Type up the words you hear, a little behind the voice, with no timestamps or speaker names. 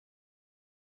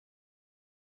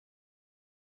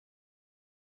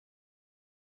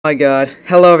My god.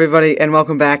 Hello everybody and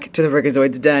welcome back to the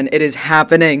Freakazoid's Den. It is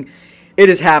happening. It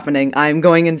is happening. I'm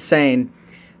going insane.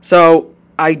 So,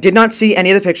 I did not see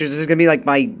any of the pictures. This is going to be like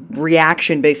my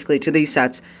reaction basically to these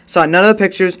sets. Saw none of the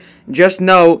pictures. Just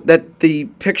know that the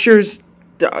pictures,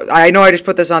 I know I just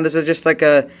put this on. This is just like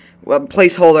a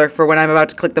placeholder for when I'm about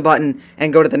to click the button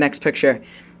and go to the next picture.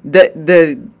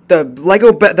 The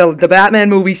Lego the Batman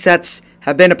movie sets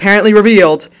have been apparently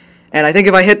revealed, and I think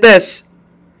if I hit this,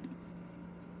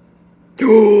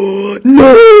 no!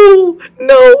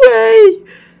 No way!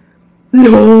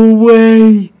 No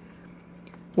way!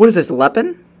 What is this,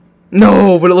 Lepin?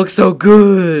 No, but it looks so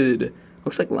good.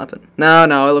 Looks like Lepin.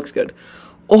 No, it looks good.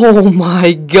 Oh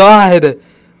my god!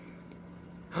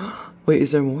 Wait,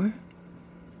 is there more?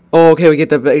 Oh, okay, we get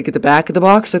the back of the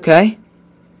box. Okay.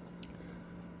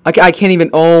 I can't even.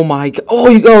 Oh my god!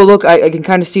 Oh, look! I can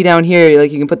kind of see down here.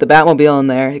 Like you can put the Batmobile in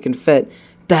there. It can fit.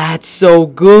 That's so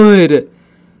good.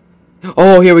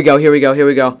 Oh, here we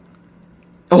go.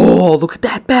 Oh, look at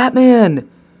that Batman!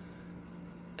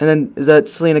 And then, is that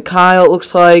Selina Kyle, it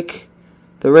looks like?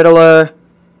 The Riddler,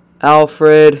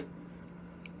 Alfred,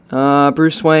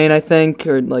 Bruce Wayne, I think,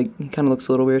 or, like, he kind of looks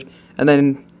a little weird. And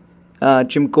then,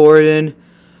 Jim Gordon.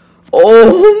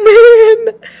 Oh,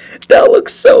 man! That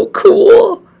looks so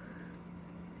cool!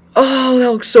 Oh,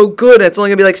 that looks so good! It's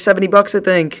only gonna be like $70, I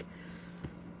think.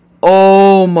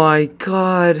 Oh, my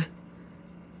god.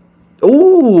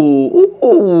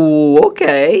 Ooh,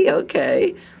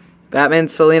 okay. Batman,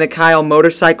 Selina Kyle,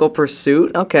 Motorcycle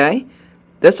Pursuit. Okay,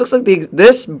 this looks like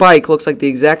this bike looks like the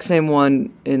exact same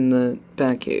one in the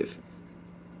Batcave.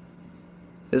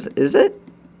 Is it?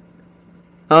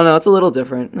 Oh no, it's a little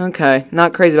different. Okay,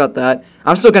 not crazy about that.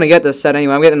 I'm still gonna get this set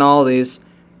anyway. I'm getting all of these.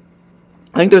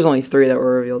 I think there's only 3 that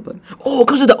were revealed, but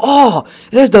because of it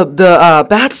has the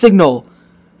bat signal.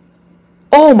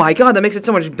 Oh my god, that makes it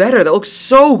so much better. That looks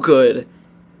so good.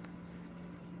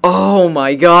 Oh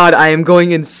my god, I am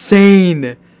going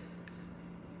insane.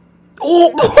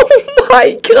 Oh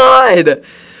my god.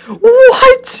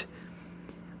 What?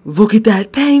 Look at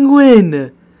that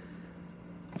penguin.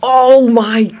 Oh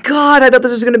my god, I thought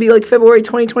this was going to be like February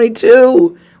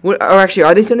 2022. Or actually,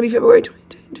 are these going to be February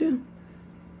 2022?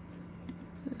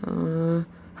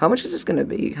 How much is this going to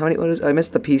be? I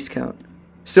missed the piece count.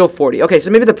 Still 40. Okay, so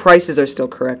maybe the prices are still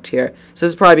correct here. So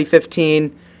this will probably be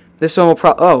 15. This one will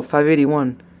probably...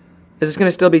 581. Is this going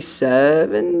to still be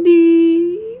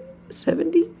 70?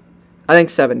 70? I think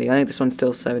 70. I think this one's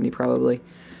still 70 probably.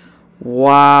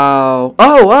 Wow.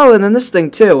 Oh, and then this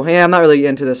thing too. Yeah, I'm not really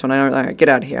into this one. Alright, get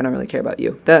out of here. I don't really care about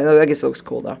you. I guess it looks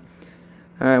cool though.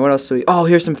 Alright, what else do we... Oh,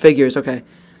 here's some figures. Okay.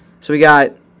 So we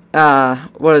got...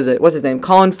 what is it? What's his name?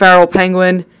 Colin Farrell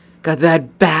Penguin. Got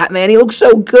that Batman. He looks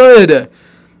so good.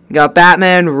 Got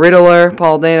Batman, Riddler,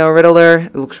 Paul Dano Riddler.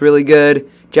 It looks really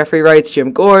good. Jeffrey Wright's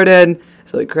Jim Gordon.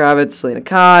 Zoe Kravitz, Selina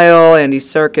Kyle. Andy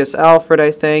Serkis, Alfred,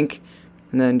 I think.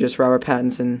 And then just Robert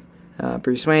Pattinson,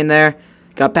 Bruce Wayne there.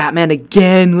 Got Batman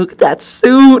again. Look at that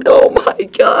suit. Oh my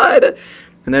god.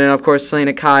 And then, of course,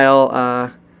 Selina Kyle.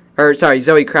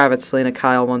 Zoe Kravitz, Selina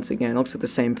Kyle once again. It looks like the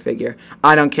same figure.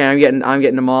 I don't care. I'm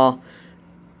getting them all.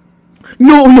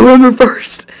 No, November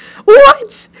 1st.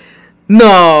 What?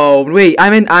 No, wait,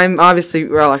 I'm obviously,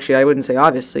 well, actually, I wouldn't say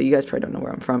obviously, you guys probably don't know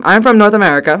where I'm from. I'm from North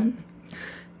America.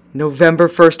 November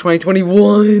 1st,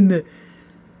 2021.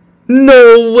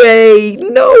 No way.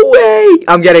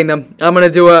 I'm getting them. I'm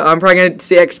probably going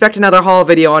to expect another haul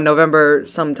video on November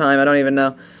sometime, I don't even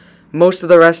know. Most of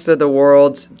the rest of the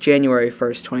world's January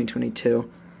 1st,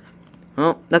 2022.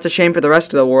 Well, that's a shame for the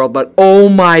rest of the world, but oh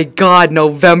my god,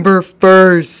 November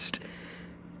 1st.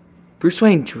 Bruce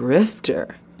Wayne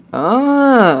Drifter.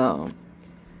 Oh.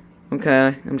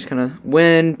 Okay, I'm just gonna...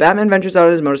 When Batman ventures out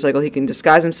on his motorcycle, he can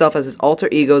disguise himself as his alter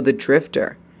ego, the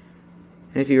Drifter.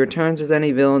 And if he returns with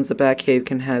any villains, the Batcave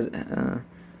can has...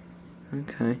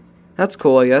 okay. That's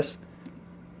cool, I guess.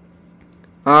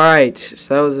 Alright,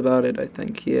 so that was about it, I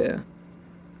think, yeah.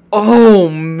 Oh,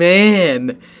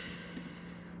 man!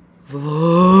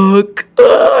 Look!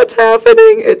 Oh,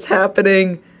 it's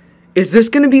happening! Is this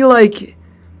gonna be like...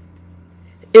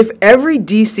 If every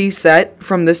DC set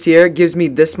from this year gives me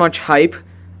this much hype,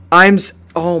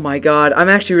 oh my god, I'm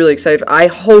actually really excited. I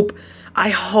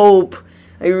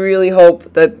really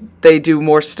hope that they do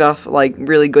more stuff, like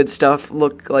really good stuff,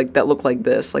 look like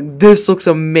this. Like, this looks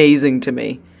amazing to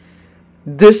me.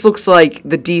 This looks like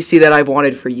the DC that I've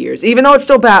wanted for years. Even though it's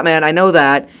still Batman, I know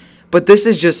that, but this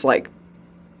is just, like,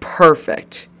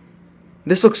 perfect.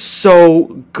 This looks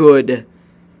so good.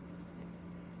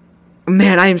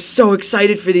 Man, I am so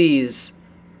excited for these.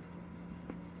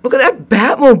 Look at that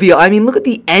Batmobile. I mean, look at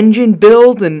the engine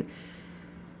build and...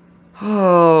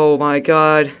 Oh my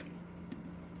god.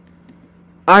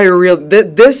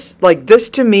 This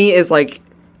to me is like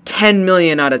 10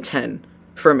 million out of 10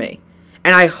 for me.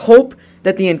 And I hope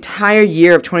that the entire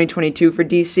year of 2022 for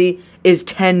DC is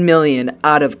 10 million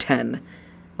out of 10.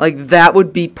 Like, that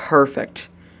would be perfect.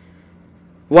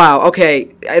 Wow, okay.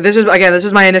 This is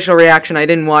my initial reaction. I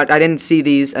didn't see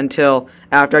these until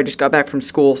after I just got back from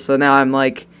school. So now I'm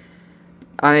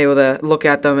able to look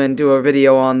at them and do a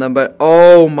video on them. But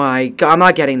oh my god, I'm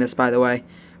not getting this, by the way.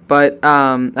 But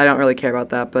I don't really care about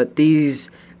that. But these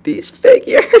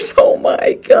figures, oh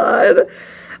my god.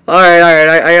 Alright,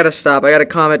 I gotta stop. I gotta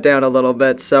calm it down a little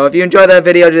bit. So if you enjoyed that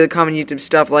video, do the common YouTube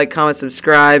stuff, like, comment,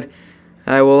 subscribe.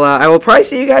 I will probably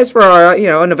see you guys for our,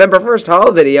 November 1st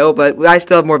haul video, but I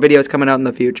still have more videos coming out in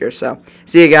the future. So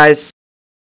see you guys.